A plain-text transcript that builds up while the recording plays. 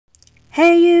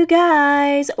Hey you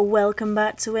guys, welcome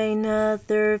back to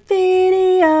another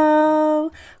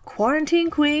video. Quarantine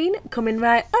Queen coming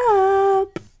right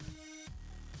up.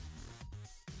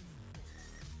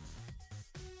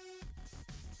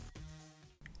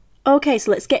 Okay,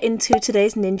 so let's get into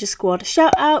today's Ninja Squad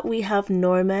shout out. We have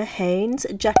Norma Haynes,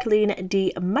 Jacqueline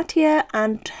D. Mattia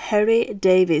and Harry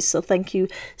Davies. So thank you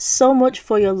so much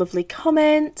for your lovely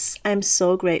comments. I'm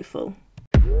so grateful.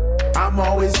 I'm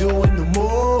always doing the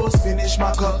most, finish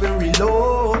my cup and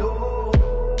reload.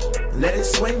 Let it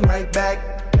swing right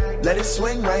back, let it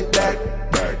swing right back.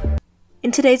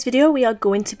 In today's video, we are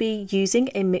going to be using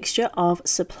a mixture of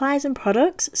supplies and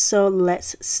products. So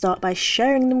let's start by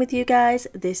sharing them with you guys.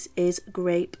 This is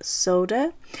grape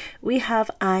soda. We have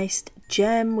iced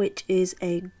gem, which is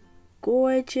a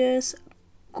gorgeous,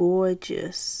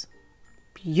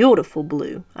 beautiful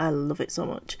blue. I love it so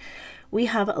much. We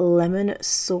have lemon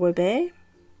sorbet.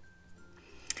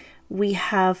 We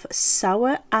have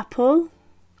sour apple,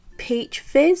 peach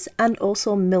fizz, and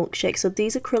also milkshake. So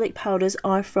these acrylic powders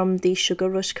are from the Sugar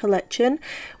Rush collection,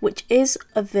 which is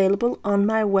available on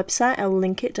my website. I'll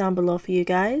link it down below for you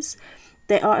guys.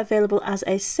 They are available as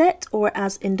a set or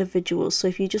as individuals. So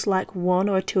if you just like one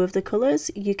or two of the colours,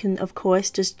 you can of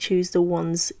course just choose the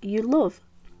ones you love.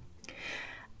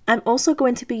 I'm also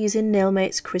going to be using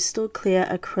Nailmate's Crystal Clear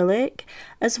Acrylic,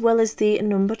 as well as the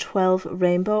number 12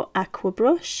 Rainbow Aqua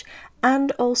Brush,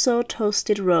 and also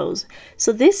Toasted Rose.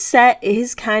 So this set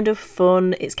is kind of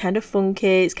fun, it's kind of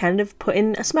funky, it's kind of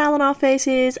putting a smile on our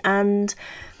faces, and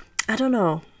I don't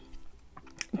know,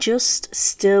 just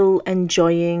still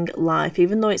enjoying life,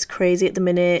 even though it's crazy at the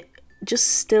minute. Just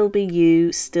still be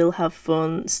you, still have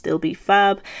fun, still be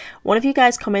fab. One of you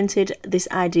guys commented this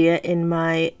idea in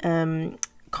my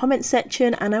comment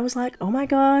section and I was like, oh my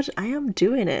god, I am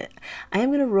doing it. I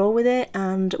am gonna roll with it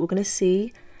and we're gonna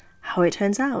see how it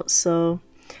turns out. So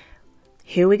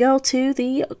here we go to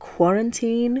the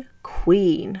Quarantine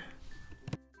Queen.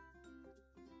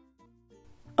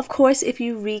 Of course, if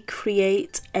you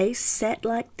recreate a set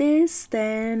like this,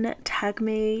 then tag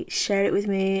me, share it with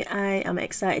me. I am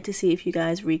excited to see if you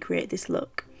guys recreate this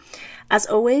look. As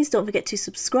always, don't forget to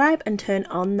subscribe and turn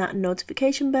on that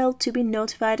notification bell to be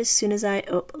notified as soon as I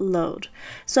upload.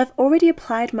 So I've already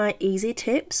applied my easy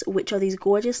tips, which are these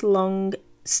gorgeous long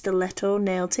stiletto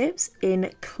nail tips in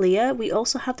clear. We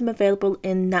also have them available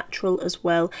in natural as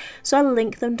well. So I'll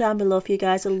link them down below for you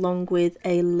guys, along with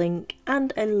a link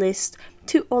and a list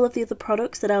to all of the other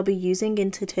products that I'll be using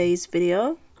in today's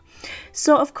video.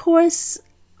 So of course,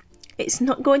 it's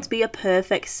not going to be a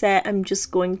perfect set. I'm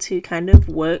just going to kind of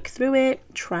work through it,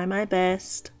 try my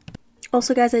best.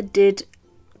 Also guys, I did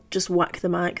just whack the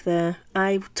mic there.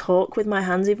 I talk with my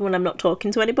hands even when I'm not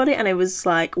talking to anybody, and I was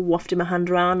like wafting my hand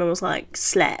around and was like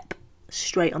slap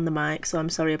straight on the mic, so I'm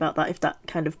sorry about that if that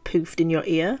kind of poofed in your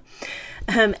ear.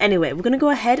 Anyway, we're going to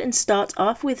go ahead and start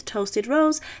off with Toasted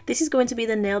Rose. This is going to be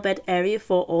the nail bed area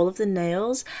for all of the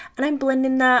nails, and I'm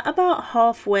blending that about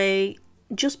halfway,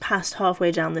 just past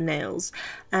halfway down the nails.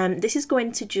 This is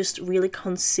going to just really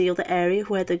conceal the area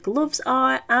where the gloves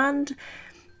are and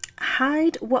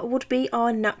hide what would be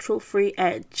our natural free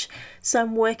edge. So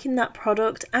I'm working that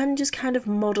product and just kind of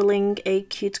modelling a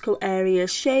cuticle area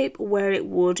shape where it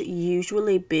would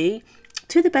usually be,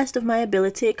 to the best of my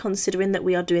ability, considering that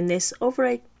we are doing this over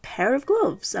a pair of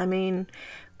gloves. I mean,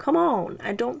 come on,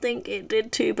 I don't think it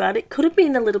did too bad. It could have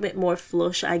been a little bit more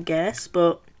flush, I guess,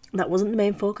 but that wasn't the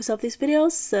main focus of this video,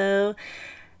 so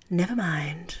never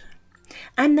mind.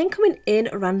 And then coming in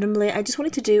randomly, I just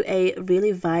wanted to do a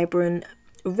really vibrant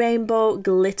rainbow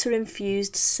glitter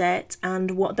infused set,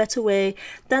 and what better way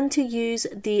than to use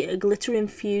the glitter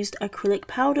infused acrylic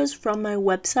powders from my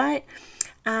website.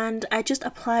 And I just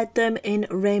applied them in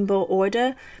rainbow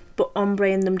order, but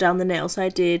ombreing them down the nail. So I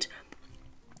did,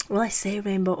 well, I say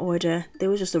rainbow order, they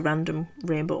were just a random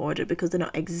rainbow order because they're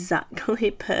not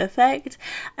exactly perfect.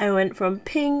 I went from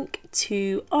pink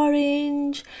to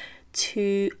orange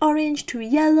to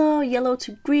yellow, yellow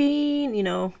to green, you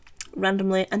know,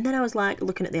 randomly. And then I was like,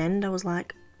 looking at the end, I was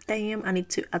like, damn, I need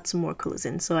to add some more colours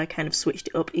in, so I kind of switched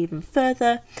it up even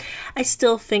further. I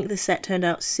still think the set turned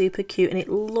out super cute and it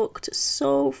looked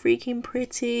so freaking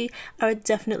pretty. I would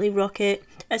definitely rock it,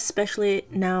 especially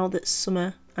now that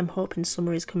summer, I'm hoping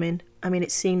summer is coming. I mean,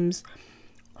 it seems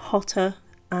hotter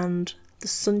and the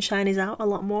sunshine is out a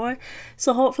lot more,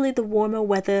 so hopefully the warmer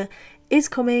weather is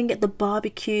coming. The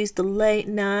barbecues, the late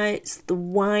nights, the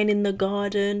wine in the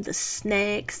garden, the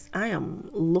snacks. I am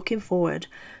looking forward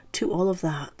to all of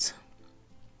that.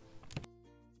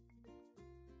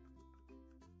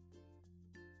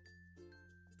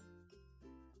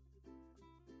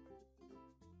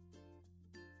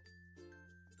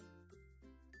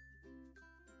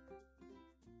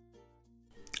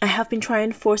 I have been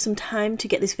trying for some time to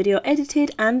get this video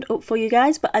edited and up for you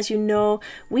guys, but as you know,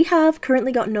 we have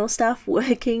currently got no staff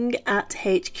working at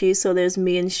HQ, so there's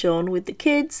me and Sean with the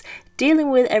kids,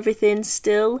 dealing with everything,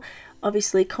 still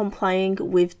obviously complying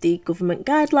with the government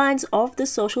guidelines of the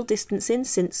social distancing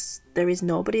since there is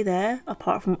nobody there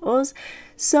apart from us.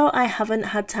 So I haven't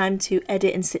had time to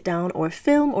edit and sit down or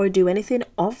film or do anything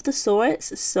of the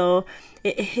sorts, so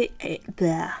it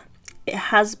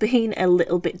has been a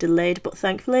little bit delayed, but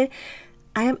thankfully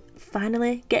I am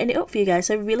finally getting it up for you guys.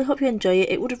 So I really hope you enjoy it.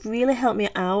 It would have really helped me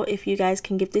out if you guys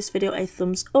can give this video a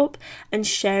thumbs up and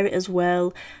share it as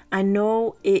well. I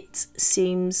know it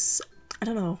seems, I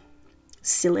don't know,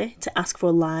 silly to ask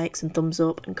for likes and thumbs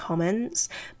up and comments,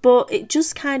 but it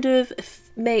just kind of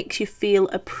makes you feel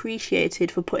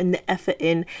appreciated for putting the effort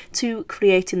in to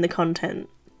creating the content,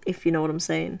 if you know what I'm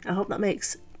saying. I hope that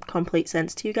makes complete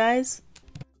sense to you guys.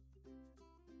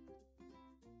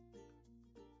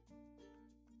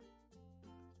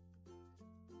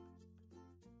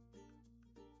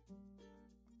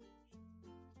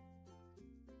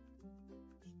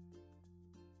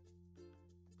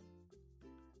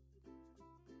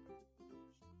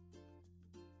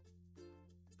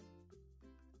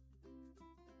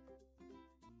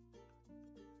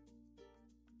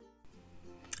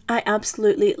 I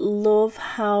absolutely love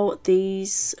how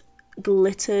these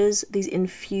glitters, these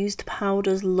infused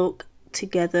powders look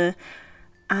together.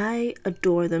 I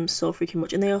adore them so freaking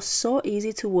much, and they are so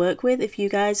easy to work with. If you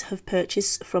guys have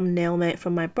purchased from Nailmate,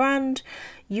 from my brand,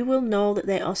 you will know that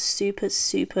they are super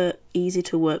easy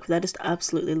to work with. I just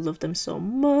absolutely love them so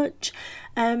much.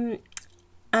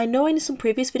 I know in some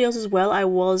previous videos as well, I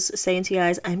was saying to you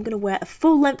guys, I'm going to wear a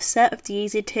full length set of the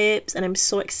Easy Tips, and I'm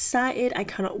so excited. I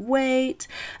cannot wait.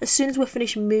 As soon as we're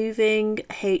finished moving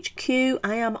HQ,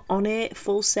 I am on it.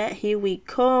 Full set, here we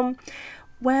come.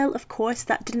 Well, of course,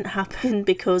 that didn't happen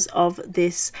because of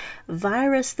this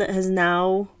virus that has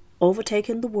now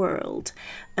overtaken the world.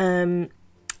 I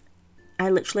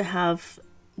literally have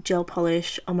gel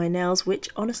polish on my nails, which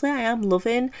honestly I am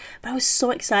loving, but I was so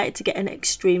excited to get an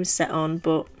extreme set on,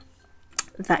 but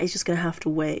that is just gonna have to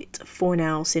wait for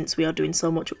now since we are doing so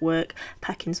much at work,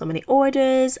 packing so many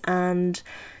orders and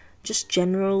just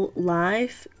general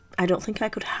life. I don't think I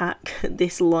could hack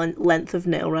this length of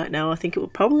nail right now. I think it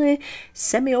would probably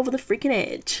send me over the freaking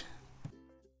edge.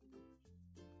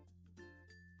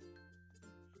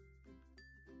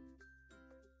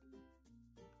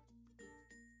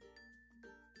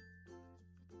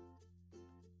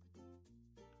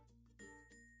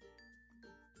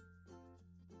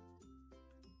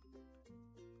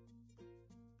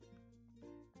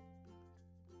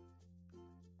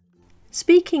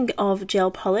 Speaking of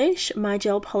gel polish, my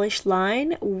gel polish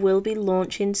line will be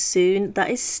launching soon.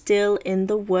 That is still in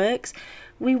the works.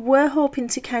 We were hoping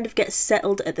to kind of get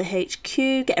settled at the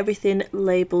HQ, get everything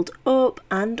labelled up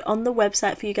and on the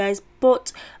website for you guys,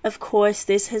 but of course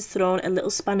this has thrown a little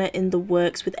spanner in the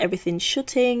works with everything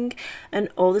shutting and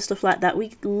all the stuff like that.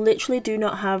 We literally do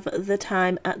not have the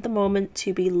time at the moment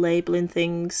to be labelling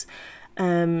things,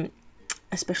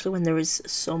 especially when there is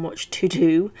so much to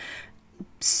do.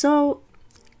 So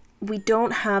we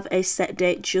don't have a set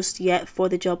date just yet for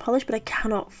the gel polish, but I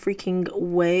cannot freaking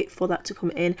wait for that to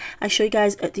come in. I show you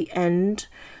guys at the end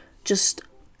just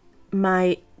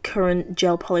my current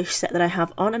gel polish set that I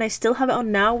have on, and I still have it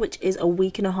on now, which is a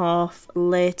week and a half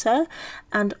later,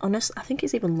 and honestly I think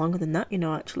it's even longer than that, you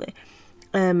know, actually.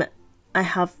 I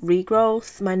have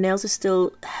regrowth, my nails are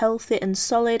still healthy and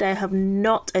solid, I have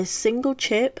not a single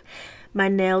chip. My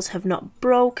nails have not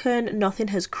broken, nothing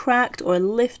has cracked or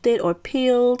lifted or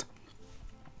peeled.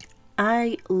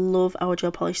 I love our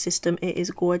gel polish system, it is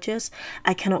gorgeous.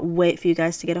 I cannot wait for you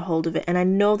guys to get a hold of it, and I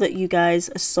know that you guys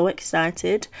are so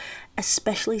excited,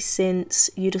 especially since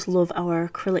you just love our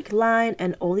acrylic line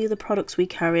and all the other products we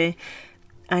carry.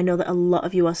 I know that a lot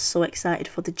of you are so excited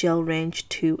for the gel range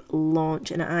to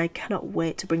launch, and I cannot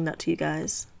wait to bring that to you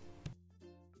guys.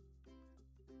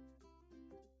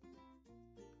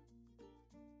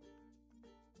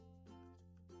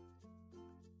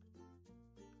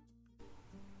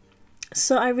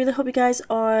 So I really hope you guys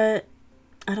are,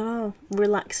 I don't know,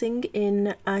 relaxing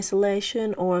in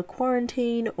isolation or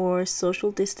quarantine or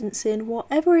social distancing,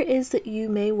 whatever it is that you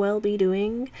may well be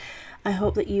doing. I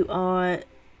hope that you are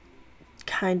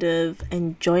kind of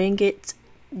enjoying it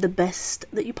the best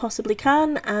that you possibly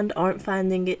can and aren't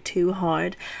finding it too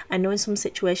hard. I know in some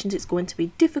situations it's going to be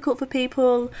difficult for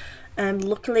people.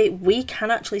 Luckily we can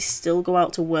actually still go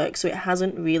out to work, so it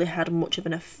hasn't really had much of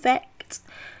an effect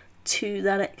to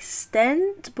that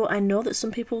extent, but I know that some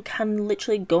people can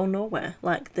literally go nowhere,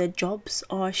 like their jobs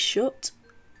are shut,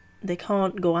 they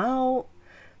can't go out,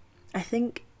 I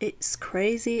think it's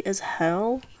crazy as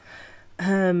hell.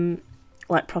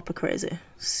 Like proper crazy,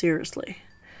 seriously.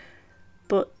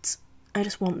 But I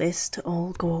just want this to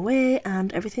all go away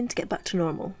and everything to get back to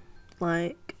normal.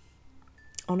 Like,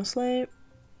 honestly,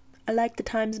 I like the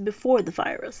times before the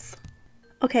virus.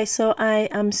 Okay, so I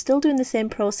am still doing the same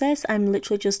process. I'm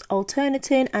literally just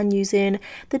alternating and using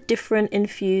the different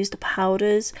infused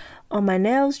powders on my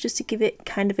nails just to give it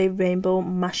kind of a rainbow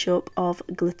mashup of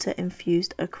glitter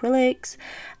infused acrylics.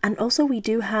 And also we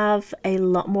do have a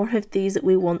lot more of these that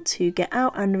we want to get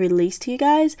out and release to you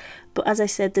guys. But as I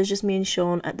said, there's just me and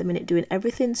Sean at the minute doing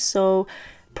everything. So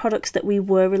products that we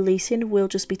were releasing will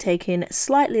just be taking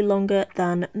slightly longer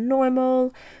than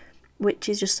normal, which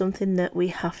is just something that we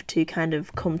have to kind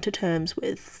of come to terms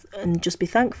with and just be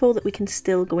thankful that we can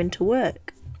still go into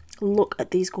work. Look at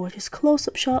these gorgeous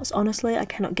close-up shots. Honestly, I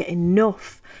cannot get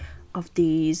enough of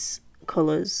these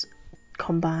colours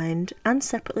combined, and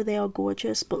separately they are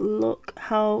gorgeous, but look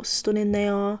how stunning they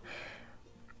are.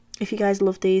 If you guys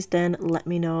love these, then let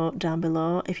me know down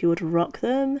below. If you would rock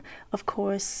them, of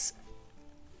course,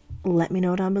 let me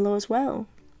know down below as well.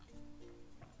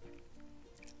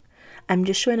 I'm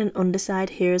just showing an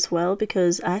underside here as well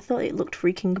because I thought it looked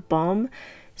freaking bomb.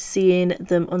 Seeing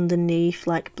them underneath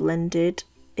like blended,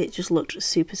 it just looked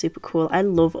super cool. I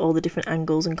love all the different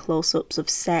angles and close-ups of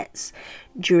sets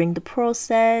during the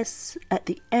process, at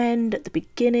the end, at the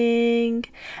beginning.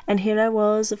 And here I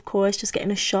was, of course, just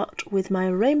getting a shot with my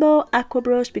rainbow aqua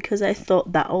brush because I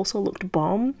thought that also looked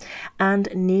bomb and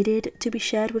needed to be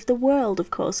shared with the world, of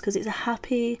course, because it's a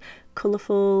happy,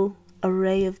 colourful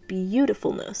array of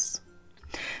beautifulness.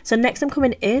 So next I'm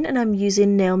coming in and I'm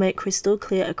using Nail Make Crystal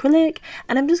Clear Acrylic,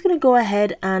 and I'm just going to go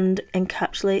ahead and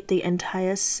encapsulate the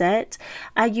entire set.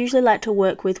 I usually like to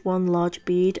work with one large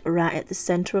bead right at the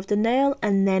center of the nail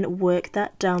and then work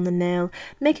that down the nail,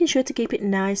 making sure to keep it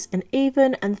nice and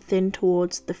even and thin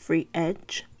towards the free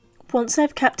edge. Once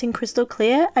I've capped in crystal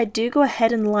clear, I do go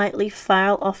ahead and lightly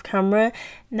file off camera.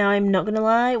 Now I'm not going to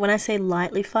lie, when I say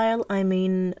lightly file, I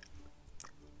mean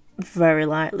very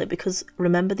lightly, because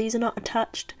remember, these are not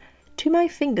attached to my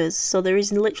fingers, so there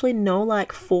is literally no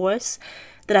like force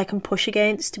that I can push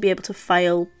against to be able to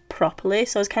file properly.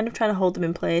 So I was kind of trying to hold them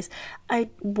in place. I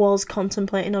was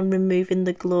contemplating on removing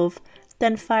the glove,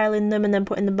 then filing them and then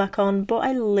putting them back on, but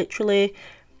I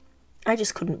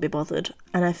just couldn't be bothered,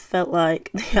 and I felt like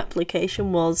the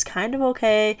application was kind of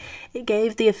okay. It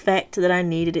gave the effect that I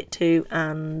needed it to,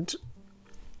 and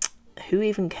who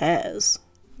even cares?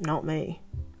 Not me.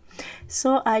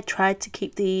 So I tried to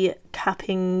keep the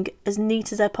capping as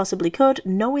neat as I possibly could,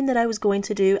 knowing that I was going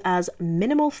to do as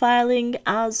minimal filing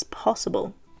as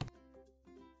possible.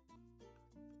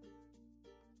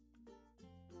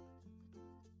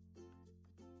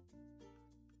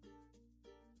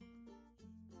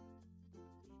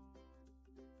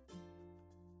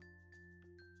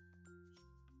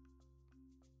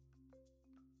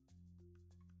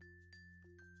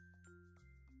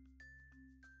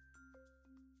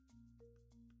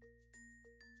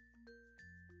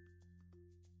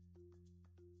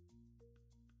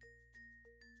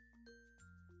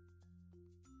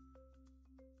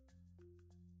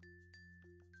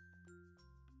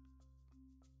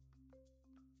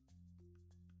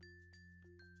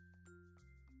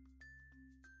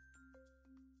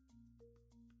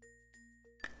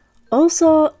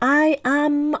 Also, I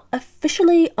am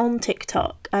officially on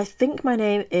TikTok. I think my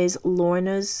name is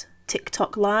Lorna's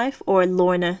TikTok Life or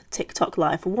Lorna TikTok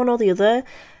Life, one or the other.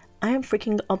 I am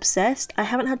freaking obsessed. I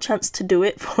haven't had a chance to do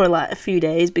it for like a few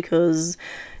days because,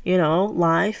 you know,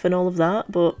 life and all of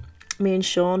that, but me and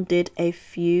Sean did a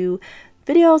few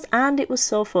videos and it was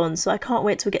so fun. So I can't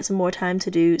wait to get some more time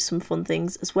to do some fun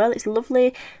things as well. It's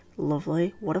lovely,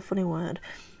 what a funny word.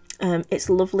 It's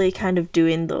lovely kind of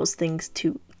doing those things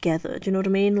together, do you know what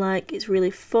I mean? Like, it's really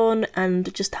fun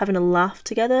and just having a laugh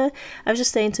together. I was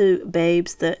just saying to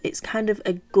babes that it's kind of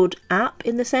a good app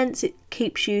in the sense it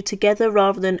keeps you together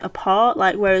rather than apart,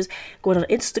 like whereas going on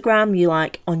Instagram you're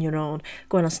like on your own,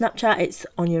 going on Snapchat it's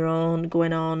on your own,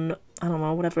 going on, I don't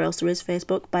know, whatever else there is,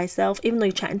 Facebook by yourself, even though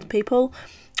you're chatting to people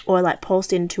or like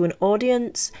posting to an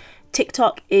audience.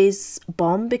 TikTok is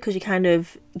bomb because you're kind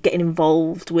of getting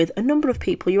involved with a number of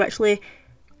people. You're actually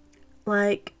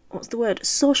like, what's the word,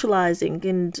 socializing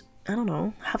and, I don't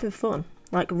know, having fun,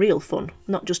 like real fun,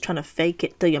 not just trying to fake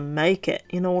it till you make it,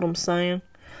 you know what I'm saying?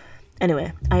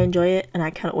 Anyway, I enjoy it and I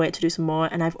cannot wait to do some more,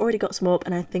 and I've already got some up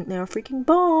and I think they are freaking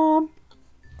bomb.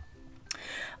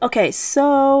 Okay,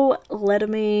 so let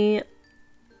me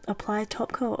apply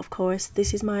top coat, of course.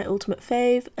 This is my ultimate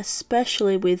fave,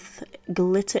 especially with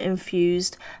glitter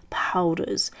infused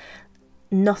powders.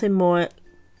 Nothing more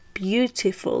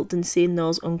beautiful than seeing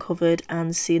those uncovered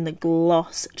and seeing the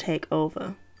gloss take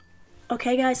over.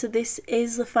 Okay guys, so this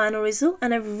is the final result,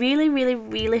 and I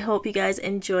really hope you guys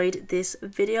enjoyed this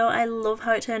video. I love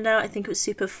how it turned out. I think it was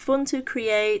super fun to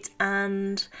create,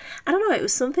 and I don't know, it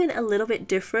was something a little bit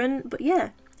different, but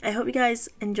yeah, I hope you guys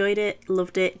enjoyed it,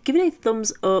 loved it. Give it a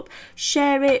thumbs up,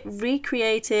 share it,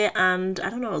 recreate it, and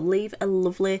I don't know, leave a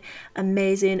lovely,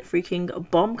 amazing, freaking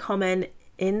bomb comment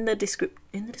in the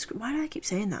why do I keep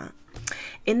saying that?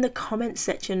 In the comment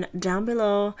section down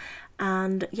below.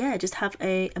 And yeah, just have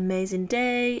an amazing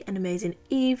day, an amazing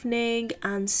evening,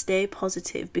 and stay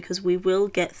positive, because we will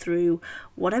get through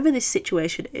whatever this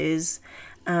situation is,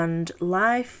 and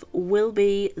life will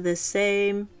be the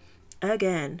same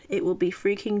again. It will be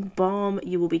freaking bomb.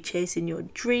 You will be chasing your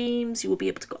dreams. You will be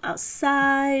able to go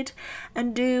outside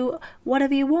and do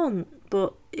whatever you want,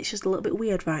 but it's just a little bit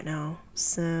weird right now.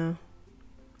 So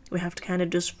we have to kind of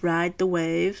just ride the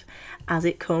wave as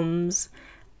it comes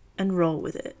and roll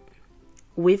with it.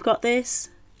 We've got this,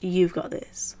 you've got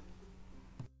this.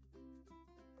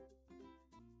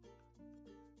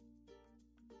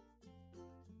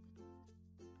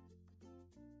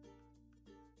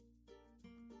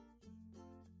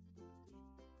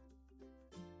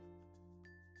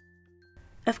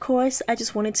 Of course, I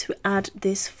just wanted to add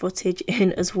this footage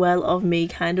in as well of me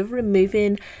kind of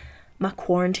removing my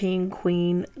quarantine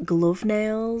queen glove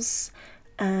nails.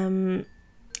 I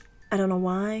don't know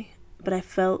why, but I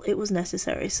felt it was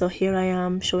necessary. So here I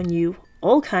am showing you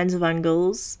all kinds of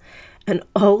angles and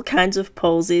all kinds of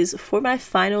poses for my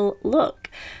final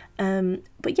look.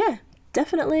 But yeah,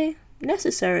 definitely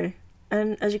necessary.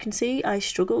 And as you can see, I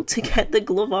struggled to get the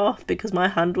glove off because my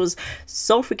hand was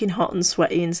so freaking hot and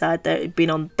sweaty inside there. It'd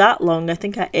been on that long. I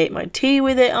think I ate my tea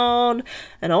with it on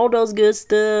and all those good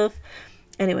stuff.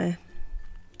 Anyway,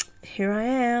 here I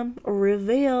am,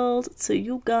 revealed to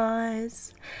you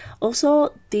guys. Also,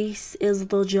 this is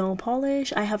the gel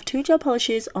polish. I have two gel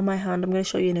polishes on my hand. I'm going to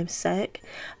show you in a sec.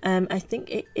 I think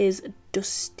it is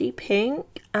Dusty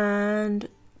Pink and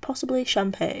possibly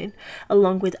Champagne,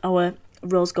 along with our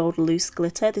Rose Gold Loose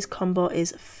Glitter. This combo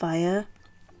is fire.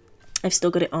 I've still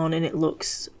got it on and it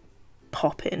looks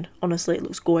popping. Honestly, it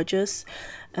looks gorgeous.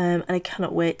 And I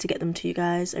cannot wait to get them to you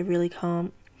guys. I really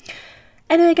can't.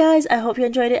 Anyway guys, I hope you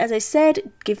enjoyed it. As I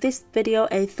said, give this video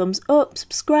a thumbs up,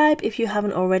 subscribe if you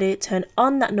haven't already, turn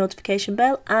on that notification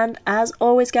bell, and as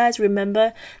always guys,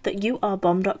 remember that you are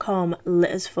bomb.com,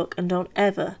 lit as fuck, and don't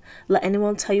ever let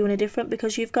anyone tell you any different,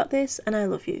 because you've got this and I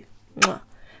love you. Mwah.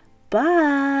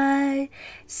 Bye.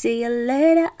 See you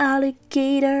later,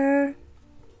 alligator.